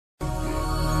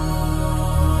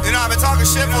been talking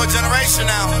shit for a generation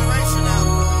now.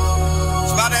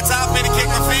 It's about that time for me to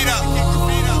kick my feet up.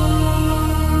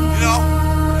 You know,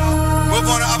 move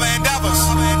on to other endeavors.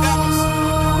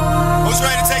 Who's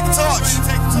ready to take the torch?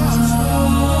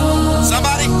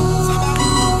 Somebody?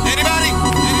 Anybody?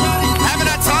 Haven't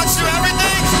I taught you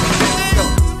everything?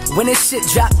 When this shit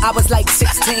dropped, I was like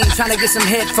 16, trying to get some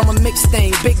head from a mixed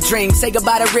thing. Big dream, say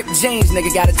goodbye to Rip James,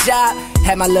 nigga got a job.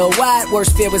 Had my little wide,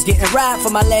 worst fear was getting robbed for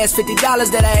my last $50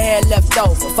 that I had left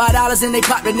over. $5 and they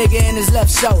popped the nigga in his left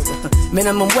shoulder.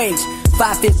 Minimum wage,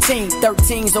 $5.15,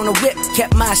 13s on the whip,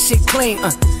 kept my shit clean.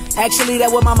 Actually, that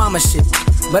was my mama shit,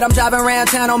 but I'm driving around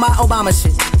town on my Obama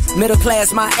shit. Middle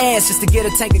class, my ass, just to get a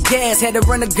tank of gas. Had to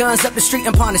run the guns up the street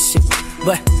and pawn the shit.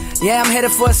 But yeah, I'm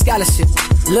headed for a scholarship.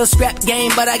 Little scrap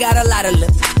game, but I got a lot of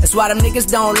lip. That's why them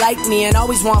niggas don't like me and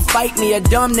always want to fight me. A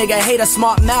dumb nigga hate a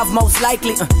smart mouth, most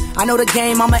likely. I know the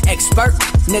game, I'm an expert.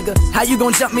 Nigga, how you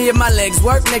gon' jump me if my legs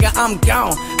work? Nigga, I'm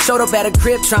gone. Showed up at a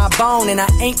crib trying bone, and I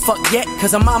ain't fucked yet,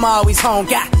 cause her mama always home.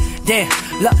 God damn,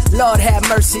 Lord have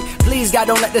mercy. Please, God,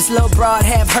 don't let this little broad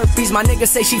have herpes. My nigga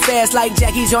say she fast like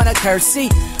Jackie Joyner Kersey.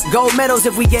 Gold medals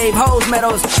if we gave hoes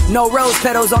medals. No rose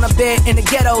petals on a bed in the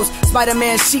ghettos.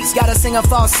 Spider-Man sheets gotta sing a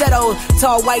falsetto.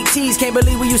 Tall white tees, can't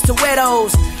believe we used to wear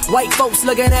those. White folks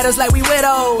looking at us like we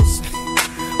widows,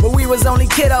 but we was only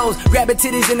kiddos. Grabbing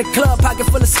titties in the club, pocket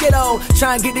full of Skittle.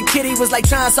 Trying to get the kitty was like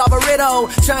trying to solve a riddle.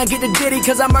 Trying to get the ditty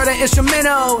cause I murder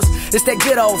instrumentals. It's that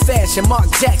good old fashioned Mark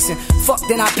Jackson. Fuck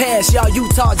then I pass, y'all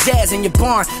Utah Jazz in your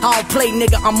barn. I don't play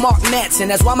nigga, I'm Mark Matson.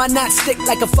 That's why my knots stick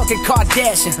like a fucking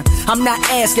Kardashian. I'm not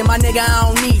asking my nigga, I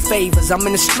don't need favors. I'm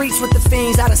in the streets with the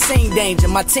fiends, I done seen danger.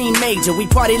 My team major, we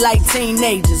party like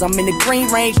teenagers. I'm in the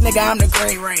Green Range, nigga, I'm the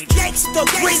Green Range. Gangsta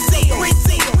Brazil.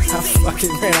 I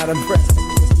fucking ran out of breath.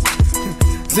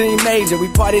 Team major, we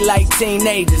party like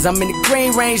teenagers. I'm in the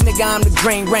Green Range, nigga, I'm the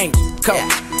Green Range. Come.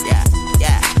 Yeah.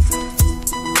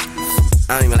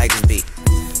 I don't even like this beat,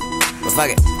 but fuck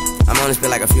it, I'm gonna spit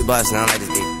like a few bars and I don't like this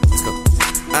beat. Let's go.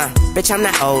 Bitch, I'm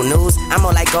not old news, I'm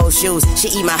more like gold shoes. She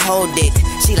eat my whole dick,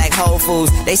 she like Whole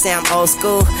Foods. They say I'm old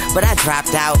school, but I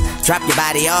dropped out. Drop your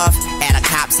body off at a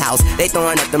cop's house. They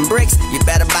throwing up them bricks, you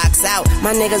better box out.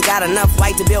 My niggas got enough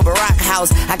white to build a rock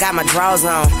house. I got my drawers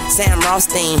on, Sam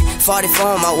Rothstein, 44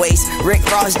 on my waist, Rick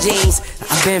Ross jeans.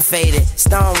 I've been faded,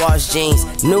 Stonewash jeans.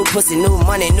 New pussy, new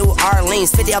money, new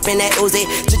Arlene's. 50 up in that Uzi,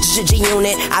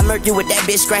 G-Unit. I murk you with that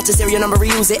bitch, scratch the serial number,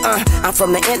 reuse it. I'm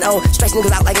from the N.O., stretch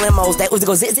niggas out like limos. That Uzi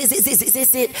goes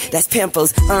zit, that's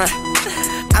pimples.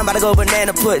 I'm about to go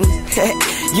banana pudding.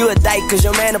 You a dyke cause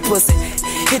your man a pussy.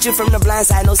 Hit you from the blind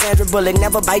side, no Sandra Bullock.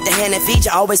 Never bite the hand that feeds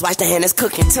you, always watch the hand that's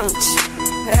cooking. Tunch.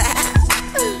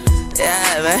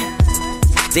 Yeah, man.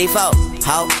 D4,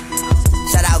 ho.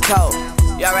 Shout out Cole.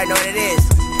 You already know what it is.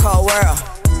 Cold World,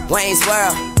 Wayne's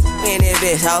World. We in this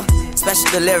bitch, ho. Special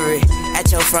delivery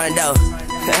at your front door.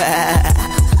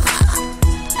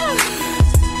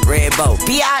 Red Bow,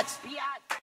 biatch.